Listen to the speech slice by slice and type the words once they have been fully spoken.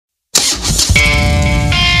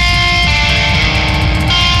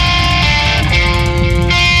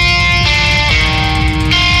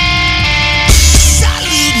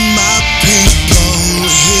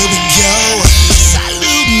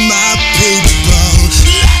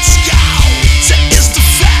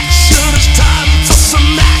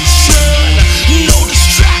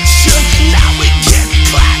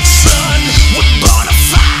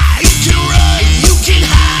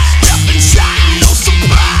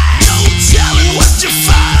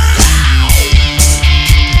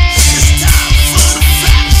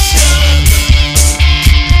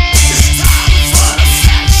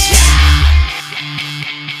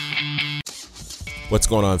What's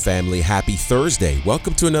going on, family? Happy Thursday.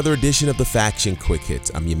 Welcome to another edition of the Faction Quick Hits.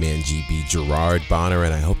 I'm your man, GB Gerard Bonner,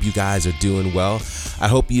 and I hope you guys are doing well. I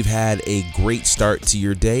hope you've had a great start to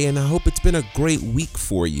your day, and I hope it's been a great week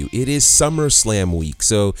for you. It is SummerSlam week,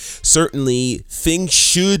 so certainly things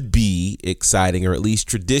should be exciting, or at least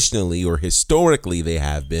traditionally or historically they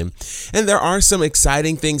have been. And there are some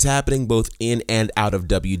exciting things happening both in and out of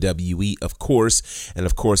WWE, of course. And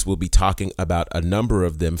of course, we'll be talking about a number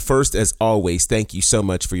of them. First, as always, thank you so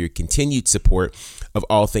much for your continued support of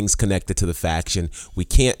all things connected to the faction. We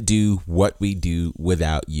can't do what we do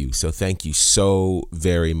without you. So thank you so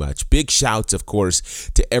very much. Big shouts, of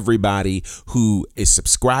course, to everybody who is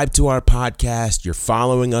subscribed to our podcast. You're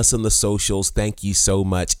following us on the socials. Thank you so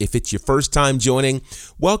much. If it's your first time joining,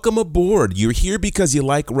 welcome aboard. You're here because you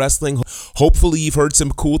like wrestling. Hopefully you've heard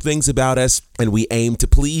some cool things about us, and we aim to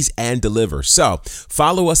please and deliver. So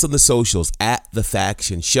follow us on the socials at The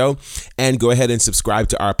Faction Show, and go ahead and subscribe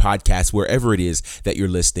to our podcast wherever it is that you're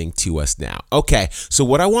listening to us now. Okay, so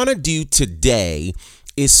what I want to do today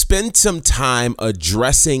is spend some time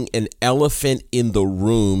addressing an elephant in the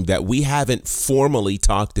room that we haven't formally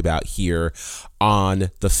talked about here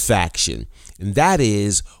on The Faction. And that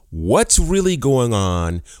is, what's really going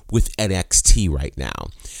on with NXT right now?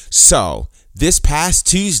 So this past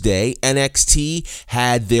Tuesday, NXT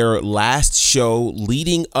had their last show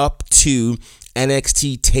leading up to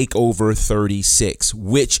NXT TakeOver 36,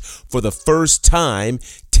 which for the first time,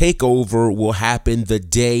 TakeOver will happen the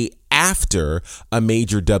day after a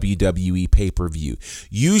major WWE pay-per-view.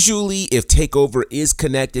 Usually, if TakeOver is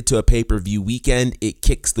connected to a pay-per-view weekend, it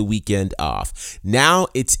kicks the weekend off. Now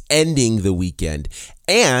it's ending the weekend,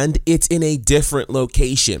 and it's in a different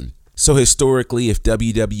location. So historically, if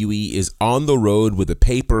WWE is on the road with a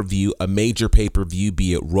pay-per-view, a major pay-per-view,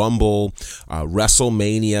 be it Rumble,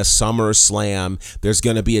 WrestleMania, SummerSlam, there's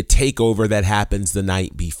going to be a takeover that happens the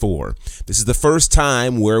night before. This is the first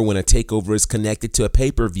time where when a takeover is connected to a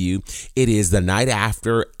pay-per-view, it is the night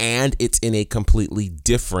after, and it's in a completely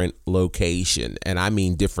different location. And I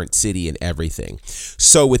mean different city and everything.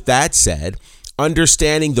 So with that said,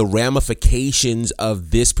 understanding the ramifications of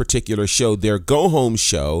this particular show, their go-home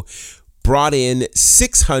show brought in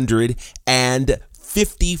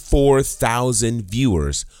 654,000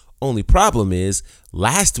 viewers. Only problem is,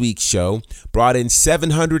 last week's show brought in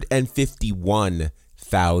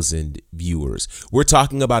 751,000 viewers. We're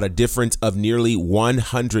talking about a difference of nearly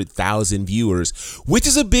 100,000 viewers, which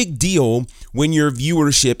is a big deal when your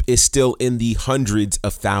viewership is still in the hundreds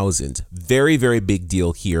of thousands. Very, very big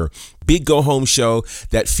deal here. Big go-home show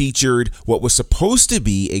that featured what was supposed to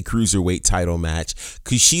be a cruiserweight title match.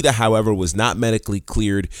 Kushida, however, was not medically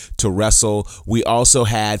cleared to wrestle. We also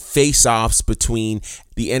had face-offs between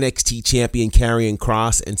the NXT champion Karrion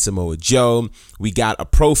Kross and Samoa Joe. We got a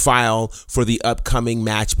profile for the upcoming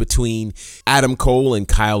match between Adam Cole and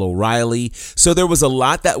Kyle O'Reilly. So there was a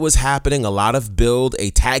lot that was happening, a lot of build, a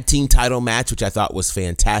tag team title match, which I thought was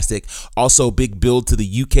fantastic. Also, big build to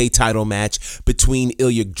the UK title match between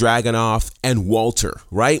Ilya Dragunov and Walter,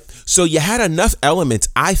 right? So you had enough elements,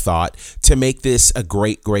 I thought, to make this a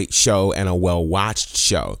great, great show and a well-watched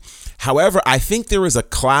show. However, I think there is a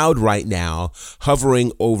cloud right now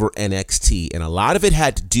hovering over NXT, and a lot of it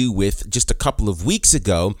had to do with just a couple of weeks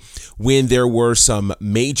ago when there were some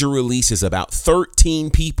major releases. About 13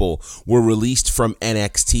 people were released from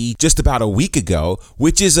NXT just about a week ago,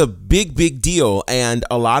 which is a big, big deal, and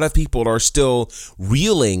a lot of people are still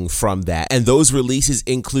reeling from that. And those releases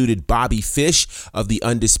included Bobby Fish of the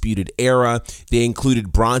Undisputed Era. They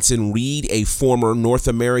included Bronson Reed, a former North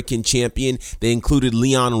American champion. They included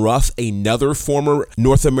Leon Ruff, another former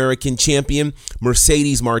North American champion,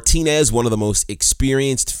 Mercedes Martinez, one of the most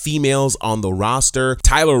experienced females on the roster,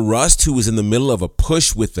 Tyler Rust, who was in the middle of a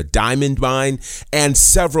push with the Diamond Mine, and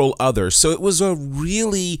several others. So it was a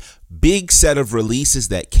really big set of releases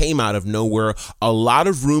that came out of nowhere. A lot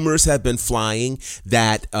of rumors have been flying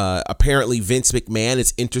that apparently Vince McMahon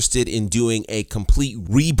is interested in doing a complete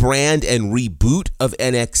rebrand and reboot of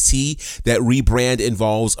NXT. That rebrand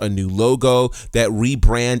involves a new logo. That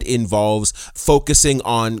rebrand involves focusing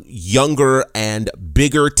on younger and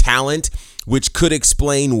bigger talent, which could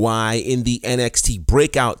explain why in the NXT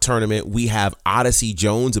Breakout Tournament, we have Odyssey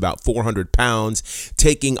Jones, about 400 pounds,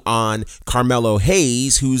 taking on Carmelo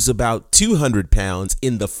Hayes, who's about 200 pounds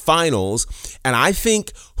in the finals. And I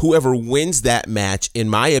think whoever wins that match, in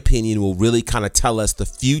my opinion, will really kind of tell us the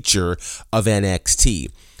future of NXT.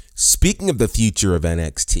 Speaking of the future of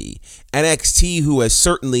NXT, who has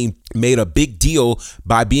certainly made a big deal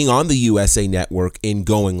by being on the USA Network and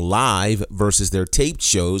going live versus their taped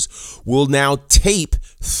shows, will now tape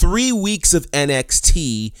 3 weeks of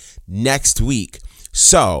NXT next week.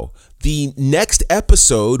 So the next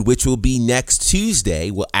episode, which will be next Tuesday,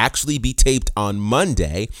 will actually be taped on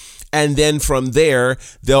Monday. And then from there,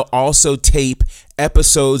 they'll also tape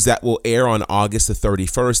episodes that will air on August the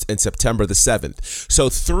 31st and September the 7th. So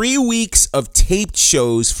 3 weeks of taped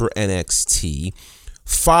shows for NXT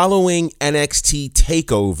following NXT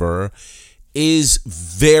TakeOver is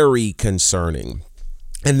very concerning.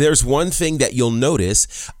 And there's one thing that you'll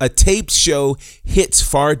notice: a taped show hits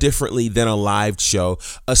far differently than a live show,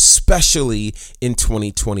 especially in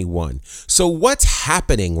 2021. So what's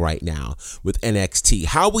happening right now with NXT?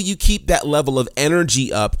 How will you keep that level of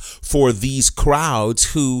energy up for these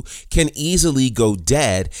crowds who can easily go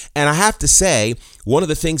dead? And I have to say, one of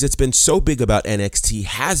the things that's been so big about NXT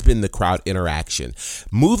has been the crowd interaction.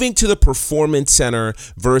 Moving to the Performance Center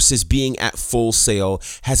versus being at Full Sail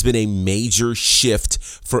has been a major shift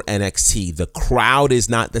for NXT. The crowd is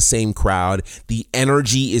not the same crowd. The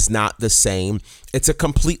energy is not the same. It's a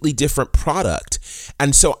completely different product.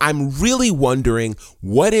 And so I'm really wondering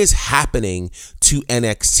what is happening to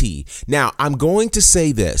NXT. Now, I'm going to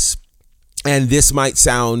say this, and this might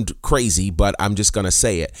sound crazy, but I'm just going to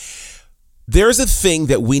say it. There's a thing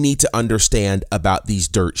that we need to understand about these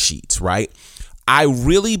dirt sheets, right? I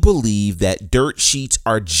really believe that dirt sheets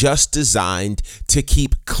are just designed to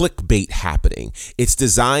keep clickbait happening. It's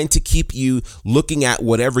designed to keep you looking at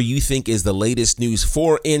whatever you think is the latest news.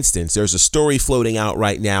 For instance, there's a story floating out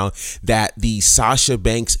right now that the Sasha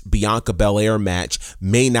Banks Bianca Belair match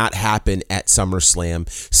may not happen at SummerSlam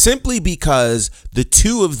simply because the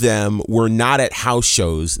two of them were not at house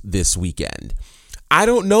shows this weekend. I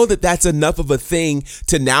don't know that that's enough of a thing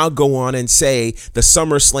to now go on and say the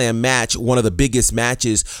SummerSlam match, one of the biggest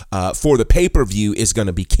matches for the pay-per-view, is going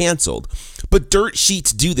to be canceled. But dirt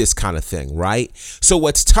sheets do this kind of thing, right? So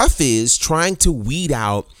what's tough is trying to weed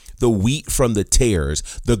out the wheat from the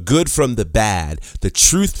tares, the good from the bad, the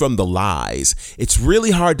truth from the lies. It's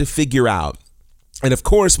really hard to figure out. And of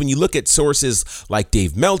course, when you look at sources like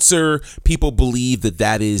Dave Meltzer, people believe that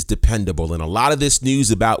that is dependable. And a lot of this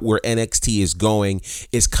news about where NXT is going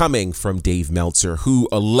is coming from Dave Meltzer, who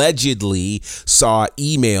allegedly saw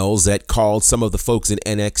emails that called some of the folks in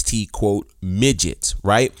NXT, quote, midgets,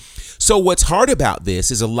 right? So what's hard about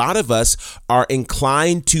this is a lot of us are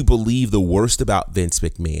inclined to believe the worst about Vince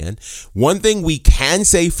McMahon. One thing we can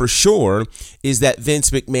say for sure is that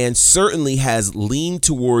Vince McMahon certainly has leaned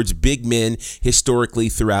towards big men historically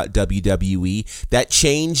throughout WWE. That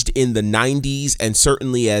changed in the 90s, and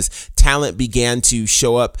certainly as talent began to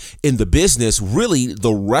show up in the business, really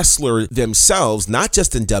the wrestler themselves, not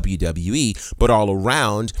just in WWE, but all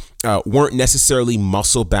around, weren't necessarily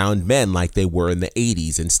muscle-bound men like they were in the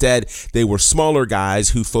 80s. Instead, they were smaller guys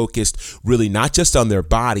who focused really not just on their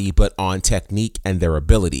body, but on technique and their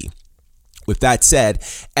ability. With that said,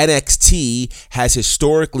 NXT has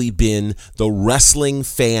historically been the wrestling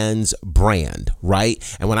fans brand,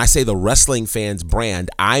 right? And when I say the wrestling fans brand,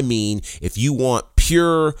 I mean if you want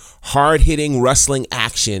pure, hard-hitting wrestling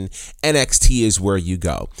action, NXT is where you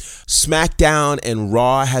go. SmackDown and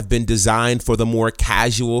Raw have been designed for the more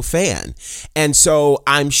casual fan. And so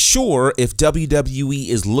I'm sure if WWE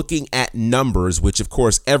is looking at numbers, which of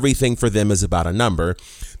course everything for them is about a number,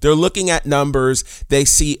 they're looking at numbers, they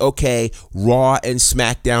see, okay, Raw and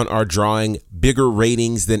SmackDown are drawing bigger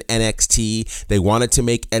ratings than NXT. They wanted to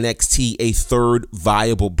make NXT a third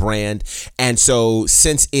viable brand. And so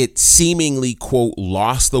since it seemingly, quote,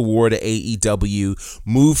 lost the war to AEW,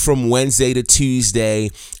 moved from Wednesday to Tuesday,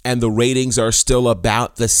 and the ratings are still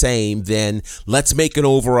about the same, then let's make an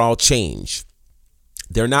overall change.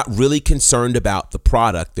 They're not really concerned about the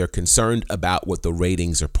product. They're concerned about what the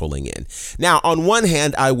ratings are pulling in. Now, on one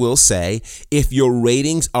hand, I will say, if your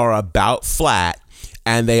ratings are about flat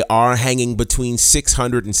and they are hanging between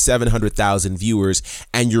 600 and 700,000 viewers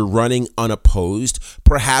and you're running unopposed,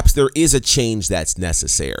 perhaps there is a change that's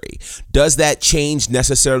necessary. Does that change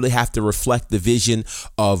necessarily have to reflect the vision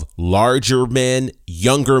of larger men,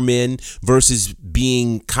 younger men, versus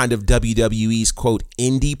being kind of WWE's, quote,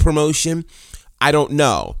 indie promotion? I don't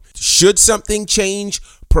know. Should something change?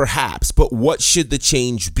 Perhaps, but what should the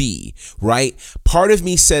change be, right? Part of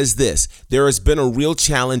me says this: there has been a real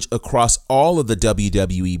challenge across all of the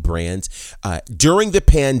WWE brands during the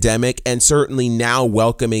pandemic, and certainly now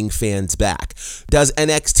welcoming fans back. Does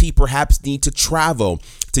NXT perhaps need to travel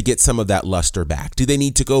to get some of that luster back? Do they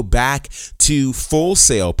need to go back to Full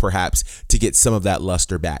Sail perhaps to get some of that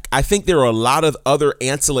luster back? I think there are a lot of other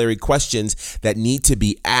ancillary questions that need to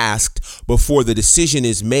be asked before the decision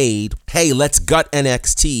is made, hey, let's gut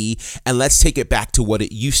NXT and let's take it back to what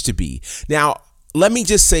it used to be. Now, let me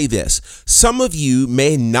just say this. Some of you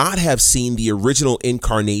may not have seen the original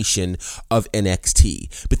incarnation of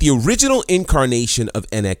NXT, but the original incarnation of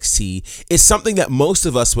NXT is something that most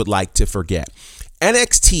of us would like to forget.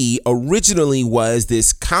 NXT originally was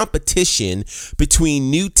this competition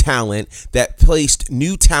between new talent that placed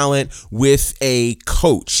new talent with a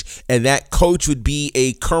coach, and that coach would be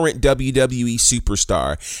a current WWE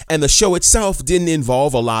superstar. And the show itself didn't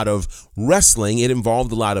involve a lot of wrestling. It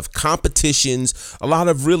involved a lot of competitions, a lot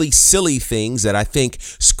of really silly things that I think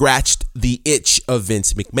scratched the itch of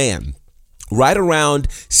Vince McMahon. Right around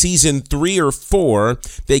season 3 or 4,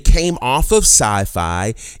 they came off of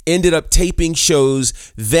Sci-Fi, ended up taping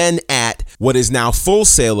shows then at what is now Full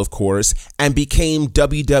Sail, of course, and became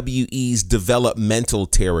WWE's developmental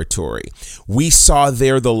territory. We saw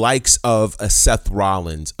there the likes of a Seth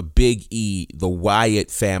Rollins, a Big E, the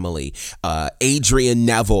Wyatt family, Adrian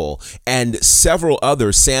Neville, and several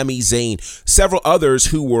others, Sami Zayn, several others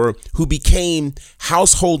who became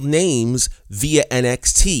household names via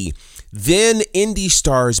NXT. Then indie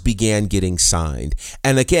stars began getting signed.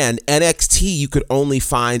 And again, NXT you could only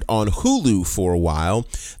find on Hulu for a while.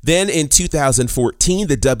 Then in 2014,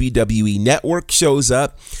 the WWE Network shows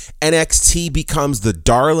up. NXT becomes the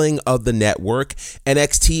darling of the network.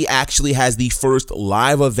 NXT actually has the first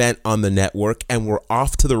live event on the network, and we're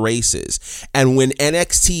off to the races. And when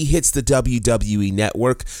NXT hits the WWE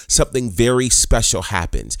Network, something very special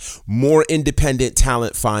happens. More independent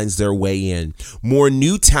talent finds their way in. More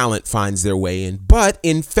new talent finds their way in. But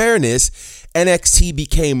in fairness, NXT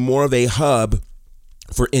became more of a hub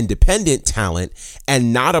for independent talent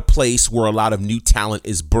and not a place where a lot of new talent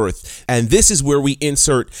is birthed. And this is where we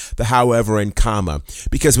insert the however and comma,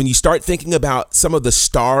 because when you start thinking about some of the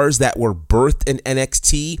stars that were birthed in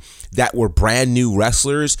NXT that were brand new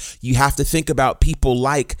wrestlers, you have to think about people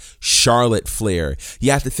like Charlotte Flair.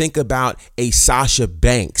 You have to think about a Sasha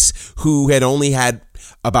Banks, who had only had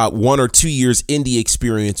about 1 or 2 years indie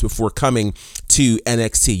experience before coming to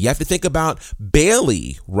NXT. You have to think about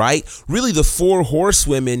Bayley, right? Really, the 4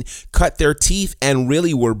 horsewomen cut their teeth and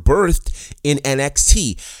really were birthed in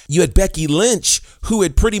NXT. You had Becky Lynch, who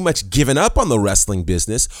had pretty much given up on the wrestling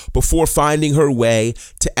business before finding her way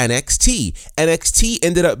to NXT. NXT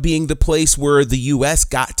ended up being the place where the US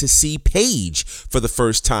got to see Paige for the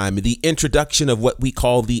first time, the introduction of what we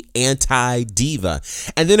call the anti-diva.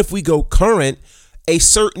 And then if we go current, a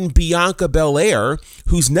certain Bianca Belair,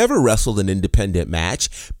 who's never wrestled an independent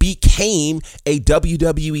match, became a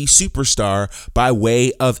WWE superstar by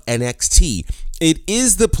way of NXT. It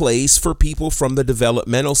is the place for people from the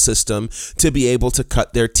developmental system to be able to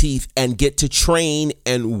cut their teeth and get to train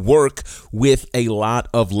and work with a lot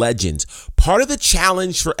of legends. Part of the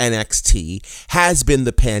challenge for NXT has been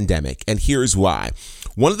the pandemic, and here's why.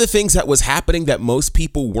 One of the things that was happening that most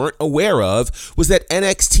people weren't aware of was that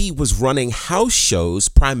NXT was running house shows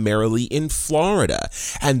primarily in Florida.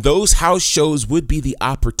 And those house shows would be the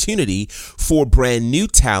opportunity for brand new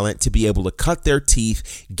talent to be able to cut their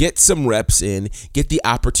teeth, get some reps in, get the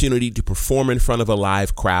opportunity to perform in front of a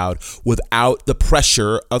live crowd without the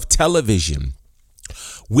pressure of television.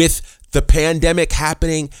 With the pandemic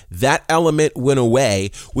happening, that element went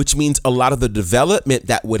away, which means a lot of the development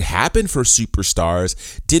that would happen for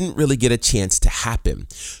superstars didn't really get a chance to happen.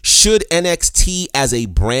 Should NXT as a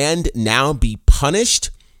brand now be punished?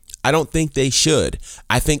 I don't think they should.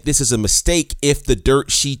 I think this is a mistake if the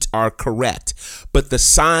dirt sheets are correct. But the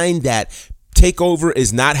sign that TakeOver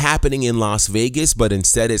is not happening in Las Vegas, but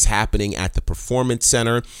instead is happening at the Performance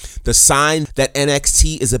Center. The sign that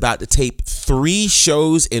NXT is about to tape 3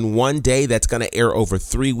 shows in one day that's going to air over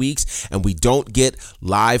 3 weeks, and we don't get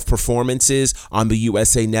live performances on the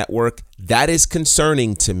USA Network. That is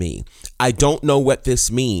concerning to me. I don't know what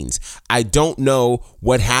this means. I don't know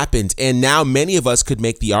what happens. And now many of us could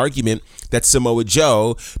make the argument that Samoa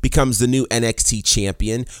Joe becomes the new NXT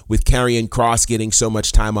champion with Karrion Kross getting so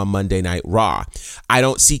much time on Monday Night Raw. I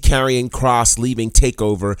don't see Karrion Kross leaving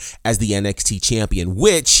TakeOver as the NXT champion,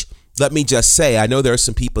 which, let me just say, I know there are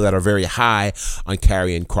some people that are very high on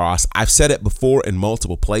Karrion Kross. I've said it before in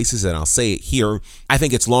multiple places, and I'll say it here. I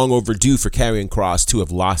think it's long overdue for Karrion Kross to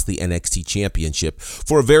have lost the NXT championship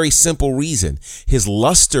for a very simple reason. His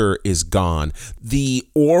luster is gone. The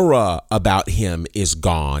aura about him is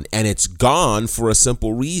gone, and it's gone for a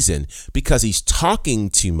simple reason, because he's talking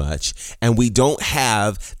too much, and we don't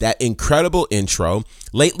have that incredible intro.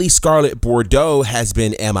 Lately, Scarlett Bordeaux has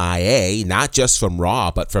been MIA, not just from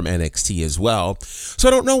Raw, but from NXT. NXT as well. So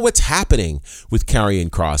I don't know what's happening with Karrion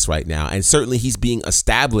Kross right now. And certainly he's being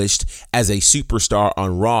established as a superstar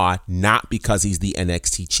on Raw, not because he's the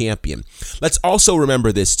NXT champion. Let's also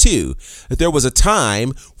remember this too, that there was a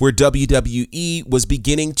time where WWE was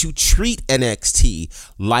beginning to treat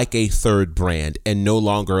NXT like a third brand and no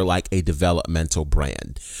longer like a developmental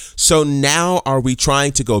brand. So now are we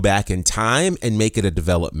trying to go back in time and make it a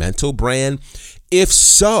developmental brand? If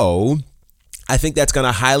so, I think that's going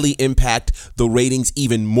to highly impact the ratings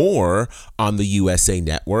even more on the USA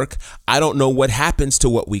Network. I don't know what happens to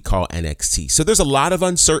what we call NXT. So there's a lot of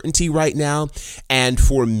uncertainty right now. And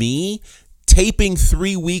for me, taping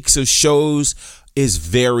 3 weeks of shows is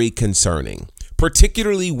very concerning,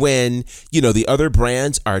 particularly when, the other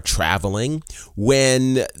brands are traveling,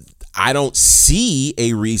 when I don't see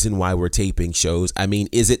a reason why we're taping shows. I mean,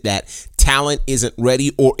 is it that talent isn't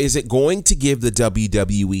ready, or is it going to give the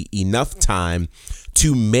WWE enough time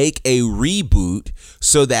to make a reboot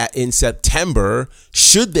so that in September,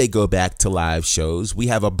 should they go back to live shows, we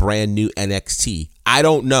have a brand new NXT? I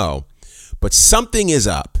don't know, but something is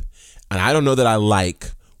up, and I don't know that I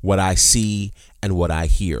like what I see and what I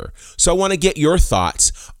hear. So I want to get your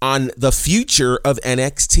thoughts on the future of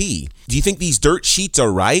NXT. Do you think these dirt sheets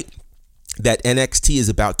are right? That NXT is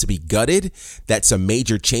about to be gutted, that some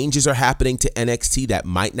major changes are happening to NXT that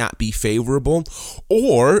might not be favorable?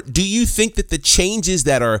 Or do you think that the changes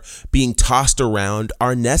that are being tossed around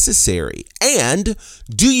are necessary? And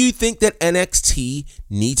do you think that NXT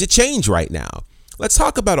needs a change right now? Let's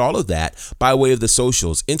talk about all of that by way of the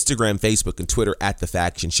socials, Instagram, Facebook, and Twitter at The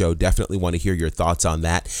Faction Show. Definitely want to hear your thoughts on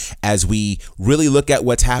that as we really look at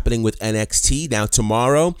what's happening with NXT. Now,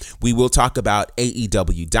 tomorrow, we will talk about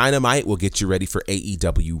AEW Dynamite. We'll get you ready for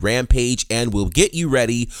AEW Rampage, and we'll get you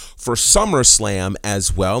ready for SummerSlam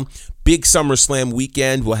as well. Big SummerSlam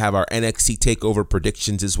weekend. We'll have our NXT TakeOver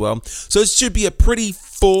predictions as well. So it should be a pretty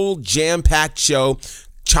full, jam-packed show,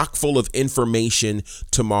 chock full of information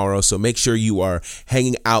tomorrow. So make sure you are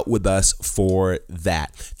hanging out with us for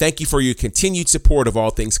that. Thank you for your continued support of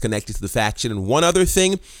all things connected to the faction. And one other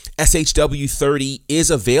thing, SHW 30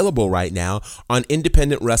 is available right now on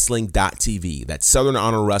independentwrestling.tv. That's Southern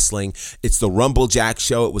Honor Wrestling. It's the Rumble Jack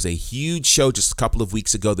show. It was a huge show just a couple of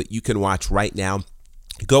weeks ago that you can watch right now.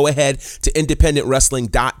 Go ahead to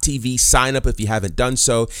independentwrestling.tv, sign up if you haven't done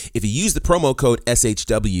so. If you use the promo code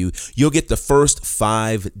SHW, you'll get the first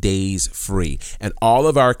 5 days free. And all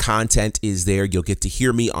of our content is there. You'll get to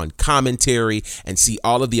hear me on commentary and see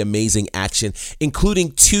all of the amazing action,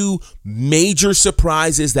 including 2 major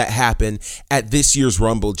surprises that happen at this year's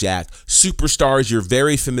Rumble Jack. Superstars you're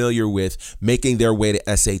very familiar with making their way to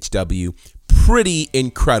SHW. Pretty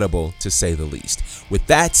incredible, to say the least. With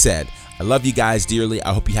that said, I love you guys dearly.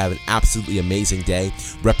 I hope you have an absolutely amazing day.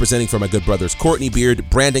 Representing for my good brothers Courtney Beard,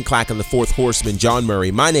 Brandon Clack, and the Fourth Horseman, John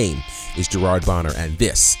Murray, my name is Gerard Bonner, and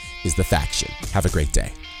this is The Faction. Have a great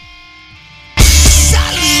day.